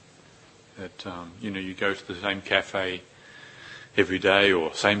cafe. That, you go to the same cafe every day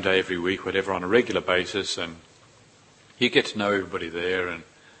or same day every week, whatever, on a regular basis, and you get to know everybody there. And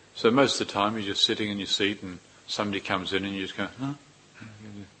so most of the time you're just sitting in your seat and somebody comes in and you just go, huh?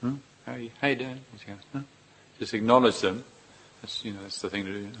 How you doing? Just acknowledge them. That's the thing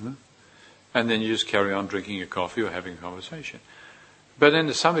to do. Huh? And then you just carry on drinking your coffee or having a conversation. But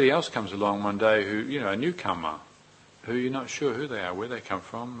then somebody else comes along one day who, a newcomer, who you're not sure who they are, where they come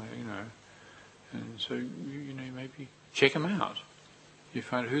from, and so, maybe check them out. You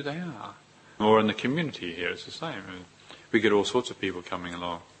find who they are. Or in the community here, it's the same. We get all sorts of people coming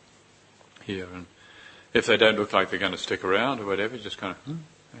along here, and if they don't look like they're going to stick around or whatever, just kind of,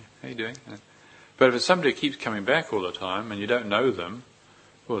 how you doing? But if it's somebody who keeps coming back all the time and you don't know them,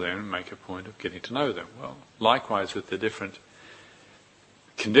 well, then make a point of getting to know them. Well, likewise with the different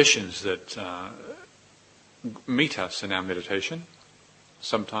conditions that meet us in our meditation,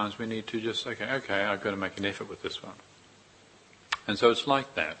 sometimes we need to just, okay, I've got to make an effort with this one. And so it's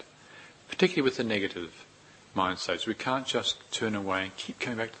like that, particularly with the negative mind states. We can't just turn away and keep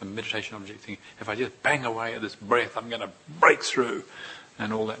coming back to the meditation object thinking, if I just bang away at this breath, I'm going to break through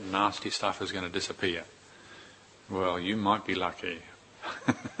and all that nasty stuff is going to disappear. Well, you might be lucky,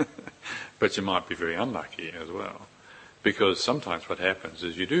 but you might be very unlucky as well. Because sometimes what happens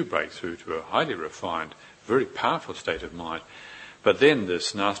is you do break through to a highly refined, very powerful state of mind, but then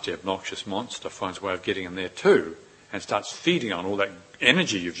this nasty, obnoxious monster finds a way of getting in there too and starts feeding on all that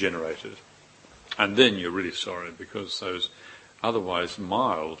energy you've generated. And then you're really sorry because those otherwise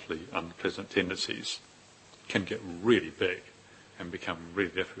mildly unpleasant tendencies can get really big and become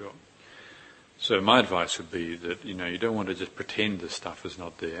really difficult. So my advice would be that, you don't want to just pretend this stuff is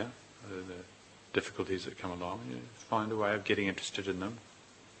not there, the difficulties that come along. Find a way of getting interested in them.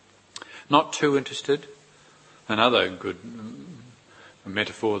 Not too interested. Another good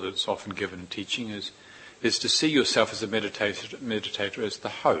metaphor that's often given in teaching is to see yourself as a meditator as the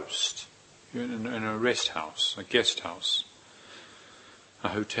host. You're in a rest house, a guest house, a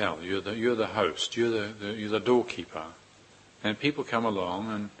hotel. You're the host. You're the doorkeeper, and people come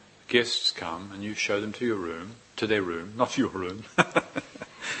along and guests come, and you show them to their room, not your room.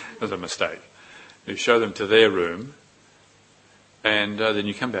 That's a mistake. You show them to their room, and then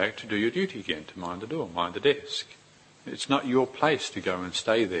you come back to do your duty again, to mind the door, mind the desk. It's not your place to go and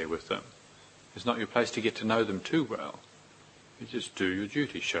stay there with them. It's not your place to get to know them too well. You just do your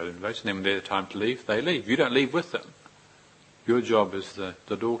duty, show them the place, and then when they're time to leave, they leave. You don't leave with them. Your job is the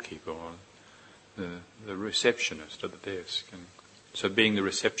doorkeeper or the receptionist at the desk. And so being the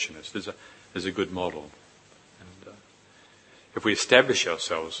receptionist is a good model. And if we establish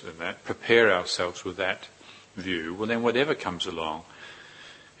ourselves in that, prepare ourselves with that view, well then whatever comes along,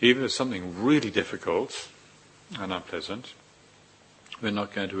 even if it's something really difficult and unpleasant, we're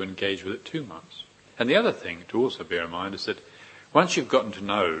not going to engage with it too much. And the other thing to also bear in mind is that once you've gotten to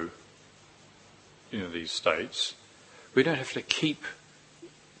know, these states, we don't have to keep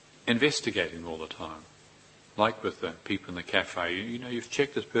investigating all the time. Like with the people in the cafe, you've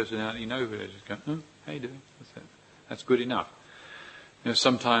checked this person out, you know who it is. Just go, how you doing? That's good enough.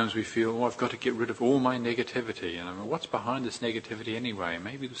 Sometimes we feel, I've got to get rid of all my negativity. And what's behind this negativity anyway?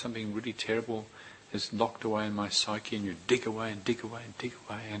 Maybe there's something really terrible is locked away in my psyche, and you dig away and dig away and dig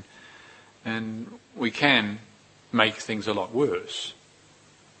away, and we can make things a lot worse.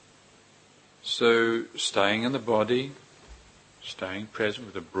 So staying in the body, staying present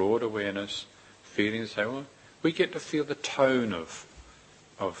with a broad awareness, feeling we get to feel the tone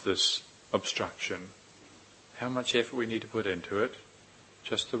of this obstruction, how much effort we need to put into it,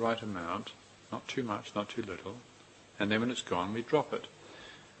 just the right amount, not too much, not too little, and then when it's gone, we drop it.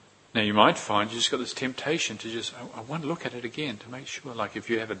 Now you might find you just got this temptation to just, I want to look at it again to make sure, like if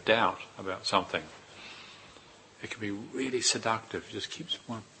you have a doubt about something, it can be really seductive. It just keeps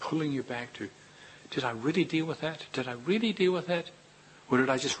pulling you back to, did I really deal with that? Did I really deal with that? Or did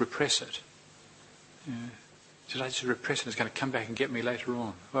I just repress it? Yeah. Did I just repress it? It's going to come back and get me later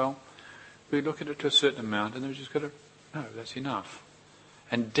on. Well, we look at it to a certain amount and then we just got to, no, that's enough.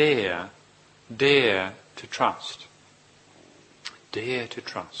 And dare to trust. Dare to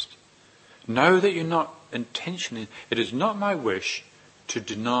trust. Know that you're not intentionally, it is not my wish to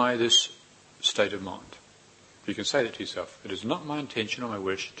deny this state of mind. You can say that to yourself. It is not my intention or my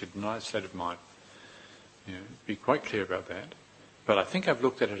wish to deny the state of mind. Be quite clear about that. But I think I've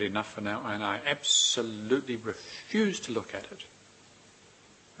looked at it enough for now, and I absolutely refuse to look at it.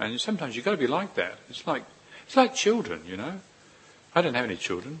 And sometimes you've got to be like that. It's like children, I don't have any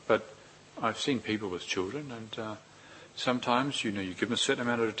children, but I've seen people with children, and sometimes, you give them a certain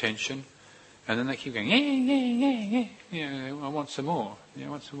amount of attention, and then they keep going, I want some more. I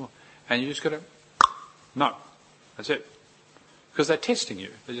want some more. And you just got to, no, that's it. Because they're testing you.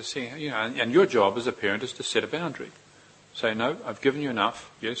 They're just saying, and your job as a parent is to set a boundary. Say, no, I've given you enough.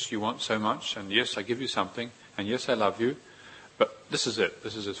 Yes, you want so much, and yes, I give you something, and yes, I love you, but this is it.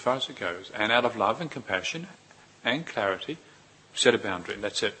 This is as far as it goes. And out of love and compassion and clarity, set a boundary, and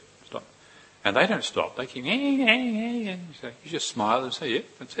that's it. Stop. And they don't stop. They keep, you just smile and say, yeah,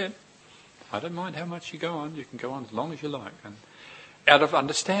 that's it. I don't mind how much you go on. You can go on as long as you like. And out of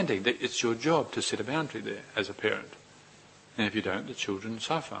understanding that it's your job to set a boundary there as a parent. And if you don't, the children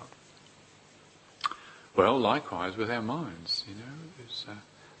suffer. Well, likewise with our minds,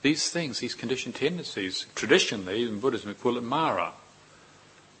 these things, these conditioned tendencies, traditionally in Buddhism we call it Mara.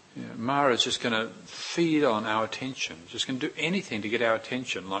 Mara is just going to feed on our attention, just going to do anything to get our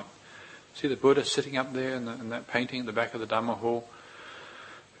attention. Like, see the Buddha sitting up there in that painting at the back of the Dhamma hall?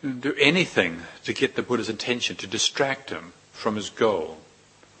 Do anything to get the Buddha's attention, to distract him from his goal.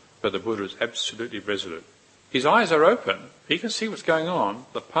 But the Buddha is absolutely resolute. His eyes are open. He can see what's going on.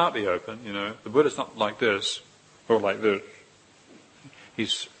 They're partly open, The Buddha's not like this, or like this.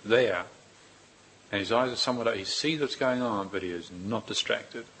 He's there. And his eyes are somewhat open. He sees what's going on, but he is not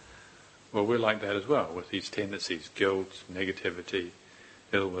distracted. Well, we're like that as well, with these tendencies, guilt, negativity,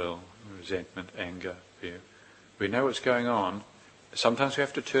 ill will, resentment, anger, fear. We know what's going on. Sometimes we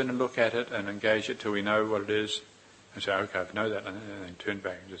have to turn and look at it and engage it till we know what it is. And say, okay, I know that, and then turn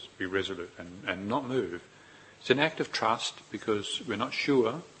back and just be resolute and not move. It's an act of trust because we're not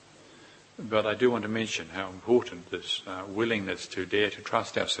sure, but I do want to mention how important this willingness to dare to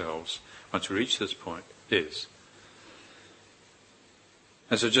trust ourselves once we reach this point is.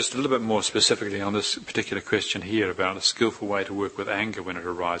 And so just a little bit more specifically on this particular question here about a skillful way to work with anger when it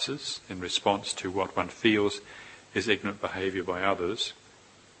arises in response to what one feels is ignorant behaviour by others.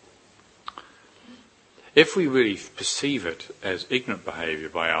 If we really perceive it as ignorant behaviour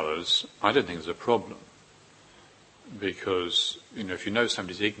by others, I don't think there's a problem. Because, if you know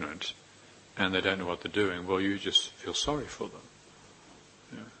somebody's ignorant and they don't know what they're doing, well, you just feel sorry for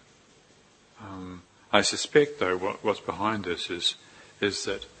them. I suspect, though, what's behind this is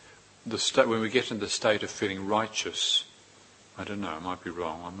that when we get into the state of feeling righteous, I don't know, I might be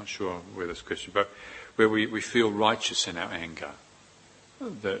wrong, I'm not sure where this question, but where we feel righteous in our anger,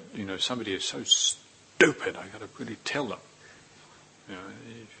 that, somebody is so stupid, I've got to really tell them.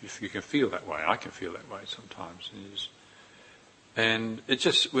 If you can feel that way, I can feel that way sometimes. And it's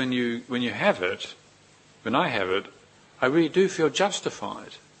just when you have it, when I have it, I really do feel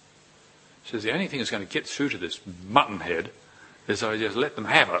justified. So the only thing that's going to get through to this mutton head is I just let them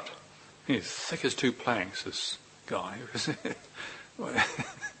have it. He's thick as two planks, this guy.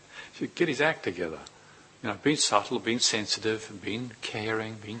 Should get his act together. Being subtle, being sensitive, being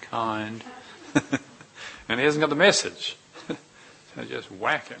caring, being kind. And he hasn't got the message. So just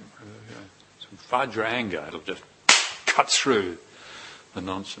whack him. Some Vajra anger, it'll just cut through the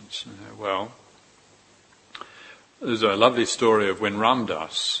nonsense. Well, there's a lovely story of when Ram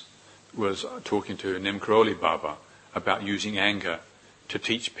Dass was talking to Neem Karoli Baba about using anger to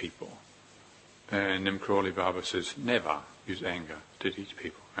teach people. And Neem Karoli Baba says, never use anger to teach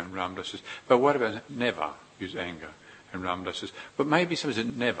people. And Ram Dass says, but what about never use anger? And Ram Dass says, but maybe somebody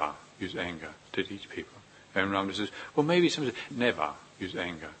said never use anger to teach people. And Ram Dass says, well, maybe somebody said never use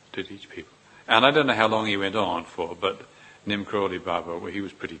anger to teach people. And I don't know how long he went on for, but Neem Karoli Baba, well, he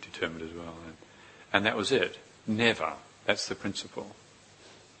was pretty determined as well. And that was it. Never. That's the principle.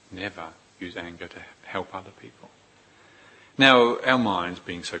 Never use anger to help other people. Now, our minds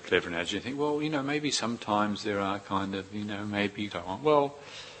being so clever and agile, think, well, maybe sometimes there are kind of, maybe you don't want. Well,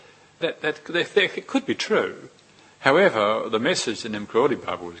 that could be true. However, the message the Nimkrodi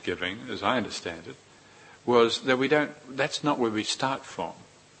Baba was giving, as I understand it, was that that's not where we start from.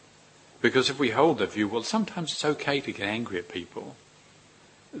 Because if we hold the view, well, sometimes it's okay to get angry at people,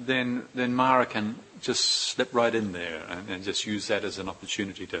 then Mara can just slip right in there and just use that as an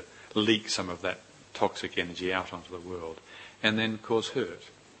opportunity to leak some of that toxic energy out onto the world and then cause hurt.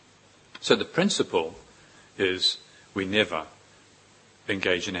 So the principle is we never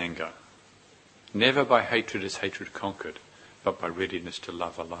engage in anger. Never by hatred is hatred conquered, but by readiness to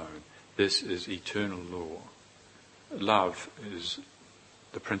love alone. This is eternal law. Love is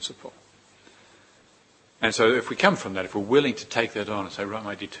the principle. And so if we come from that, if we're willing to take that on and say, right,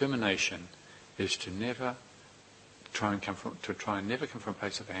 my determination is to never try and never come from a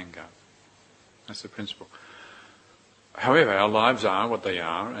place of anger. That's the principle. However, our lives are what they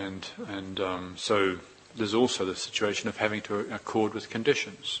are, and so there's also the situation of having to accord with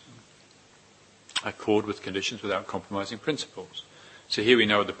conditions. Accord with conditions without compromising principles. So here we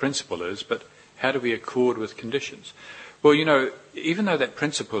know what the principle is, but how do we accord with conditions? Well, even though that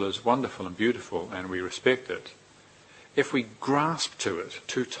principle is wonderful and beautiful and we respect it, if we grasp to it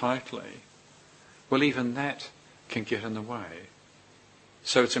too tightly, well, even that can get in the way.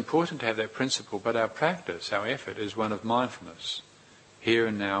 So it's important to have that principle, but our practice, our effort, is one of mindfulness. Here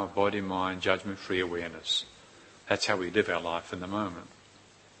and now, body, mind, judgment-free awareness. That's how we live our life in the moment.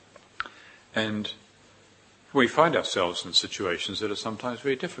 And we find ourselves in situations that are sometimes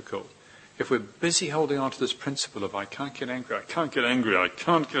very difficult. If we're busy holding on to this principle of I can't get angry,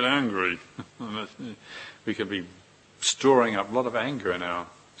 we could be storing up a lot of anger in our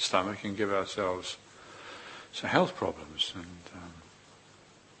stomach and give ourselves some health problems. And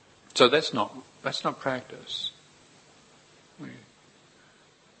so that's not practice. We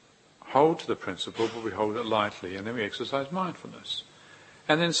hold to the principle, but we hold it lightly, and then we exercise mindfulness.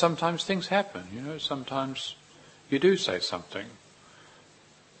 And then sometimes things happen. Sometimes you do say something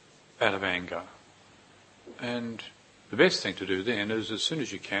out of anger. And the best thing to do then is, as soon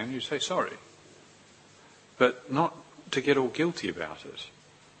as you can, you say sorry. But not to get all guilty about it.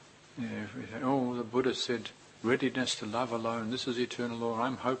 If we say, the Buddha said, readiness to love alone, this is eternal law,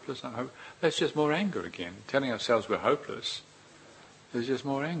 I'm hopeless. That's just more anger again. Telling ourselves we're hopeless is just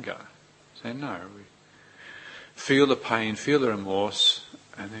more anger. Say no. We feel the pain, feel the remorse,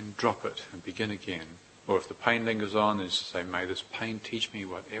 and then drop it and begin again. Or if the pain lingers on, is to say, may this pain teach me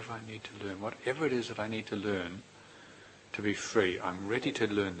whatever I need to learn. Whatever it is that I need to learn to be free. I'm ready to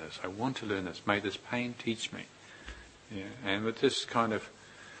learn this. I want to learn this. May this pain teach me. Yeah. And with this kind of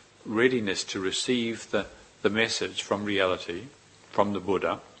readiness to receive the message from reality, from the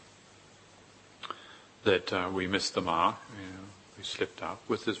Buddha, that we missed the mark, we slipped up,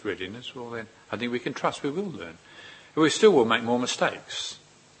 with this readiness, well then I think we can trust we will learn. We still will make more mistakes.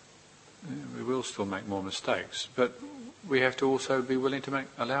 We will still make more mistakes, but we have to also be willing to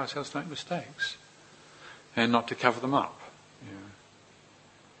allow ourselves to make mistakes and not to cover them up.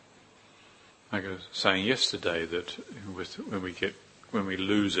 Like I was saying yesterday, that when we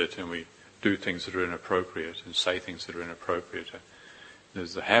lose it and we do things that are inappropriate and say things that are inappropriate,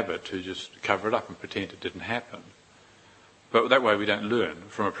 there's the habit to just cover it up and pretend it didn't happen. But that way we don't learn.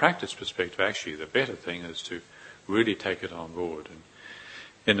 From a practice perspective, actually, the better thing is to really take it on board. And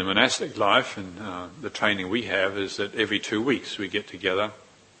in the monastic life, and the training we have is that every 2 weeks we get together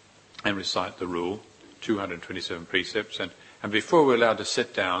and recite the rule, 227 precepts, and before we're allowed to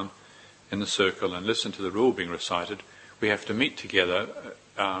sit down in the circle and listen to the rule being recited, we have to meet together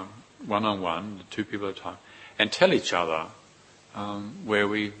one-on-one, 2 people at a time, and tell each other where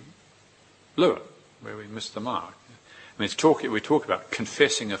we blew it, where we missed the mark. I mean, we talk about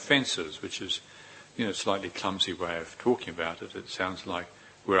confessing offences, which is, a slightly clumsy way of talking about it. It sounds like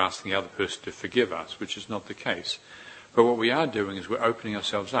we're asking the other person to forgive us, which is not the case. But what we are doing is we're opening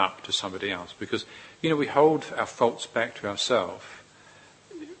ourselves up to somebody else, because, we hold our faults back to ourselves.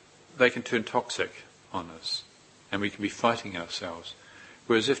 They can turn toxic on us, and we can be fighting ourselves.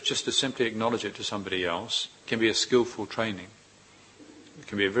 Whereas if just to simply acknowledge it to somebody else can be a skillful training. It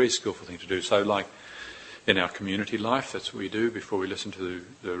can be a very skillful thing to do. So like in our community life, that's what we do before we listen to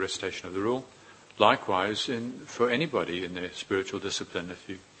the recitation of the rule. Likewise, for anybody in their spiritual discipline, if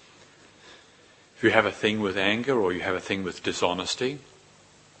you have a thing with anger or you have a thing with dishonesty,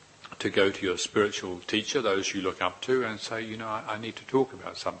 to go to your spiritual teacher, those you look up to, and say, I need to talk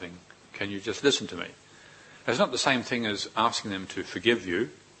about something. Can you just listen to me? It's not the same thing as asking them to forgive you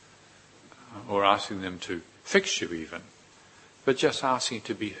or asking them to fix you even, but just asking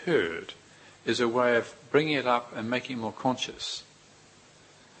to be heard is a way of bringing it up and making it more conscious.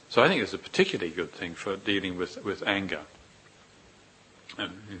 So I think it's a particularly good thing for dealing with anger.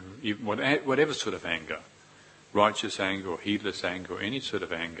 And whatever sort of anger, righteous anger or heedless anger or any sort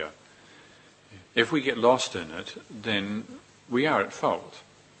of anger, if we get lost in it, then we are at fault.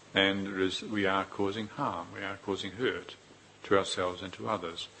 And we are causing harm, we are causing hurt to ourselves and to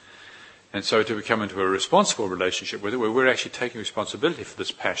others. And so to come into a responsible relationship with it, where we're actually taking responsibility for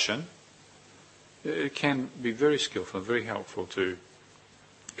this passion, it can be very skillful and very helpful to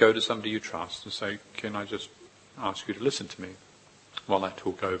go to somebody you trust and say, can I just ask you to listen to me while I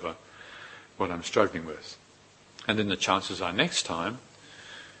talk over what I'm struggling with? And then the chances are next time,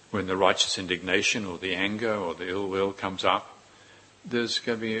 when the righteous indignation or the anger or the ill will comes up, there's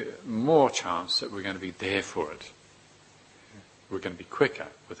going to be more chance that we're going to be there for it. We're going to be quicker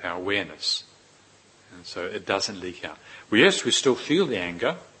with our awareness. And so it doesn't leak out. Well, yes, we still feel the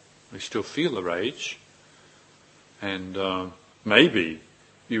anger. We still feel the rage. And maybe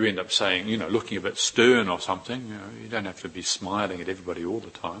you end up saying, looking a bit stern or something. You don't have to be smiling at everybody all the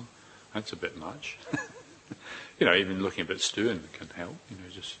time. That's a bit much. Even looking a bit stern can help.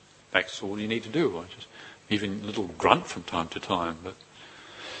 That's all you need to do. Or just even a little grunt from time to time. But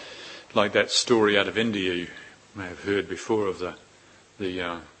like that story out of India you may have heard before of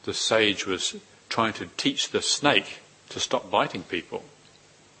the sage was trying to teach the snake to stop biting people.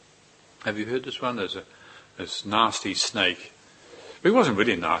 Have you heard this one? There's this nasty snake. But it wasn't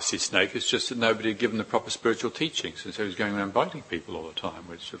really a nasty snake, it's just that nobody had given the proper spiritual teachings, and so he was going around biting people all the time,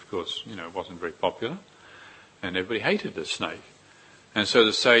 which of course, wasn't very popular. And everybody hated the snake. And so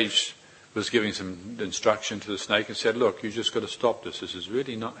the sage was giving some instruction to the snake and said, look, you've just got to stop this. This is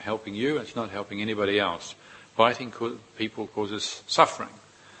really not helping you, it's not helping anybody else. Biting people causes suffering.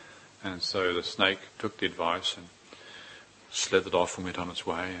 And so the snake took the advice and slithered off and went on its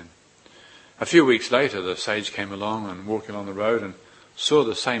way. And a few weeks later, the sage came along and walking along the road and saw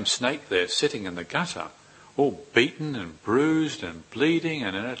the same snake there sitting in the gutter, all beaten and bruised and bleeding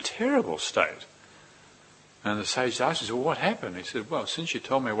and in a terrible state. And the sage asked, he said, well, what happened? He said, well, since you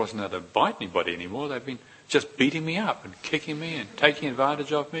told me I wasn't allowed to bite anybody anymore, they've been just beating me up and kicking me and taking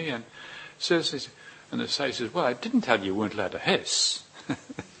advantage of me. And the sage says, well, I didn't tell you weren't allowed to hiss.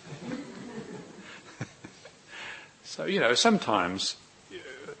 So, sometimes,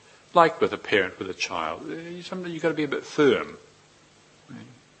 like with a parent with a child, sometimes you've got to be a bit firm.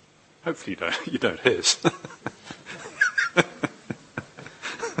 Hopefully you don't hiss.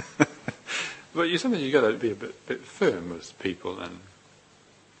 But sometimes you've got to be a bit firm with people,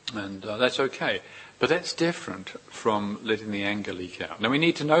 and that's okay. But that's different from letting the anger leak out. Now we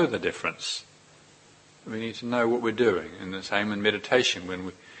need to know the difference. We need to know what we're doing. And the same in meditation,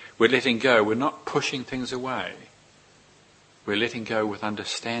 when we're letting go, we're not pushing things away. We're letting go with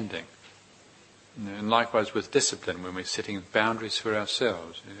understanding. And likewise with discipline, when we're setting boundaries for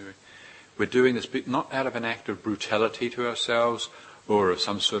ourselves. We're doing this not out of an act of brutality to ourselves or of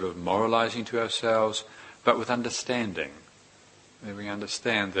some sort of moralizing to ourselves, but with understanding. And we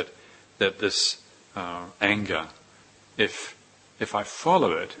understand that this anger, if I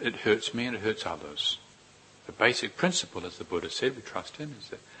follow it, it hurts me and it hurts others. The basic principle, as the Buddha said, we trust in, is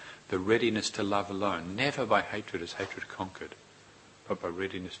that the readiness to love alone. Never by hatred is hatred conquered, but by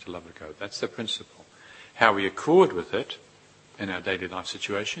readiness to love it go. That's the principle. How we accord with it in our daily life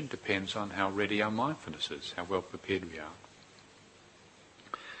situation depends on how ready our mindfulness is, how well prepared we are.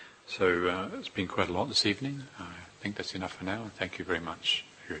 So it's been quite a lot this evening. I think that's enough for now, and thank you very much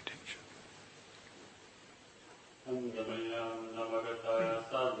for your attention.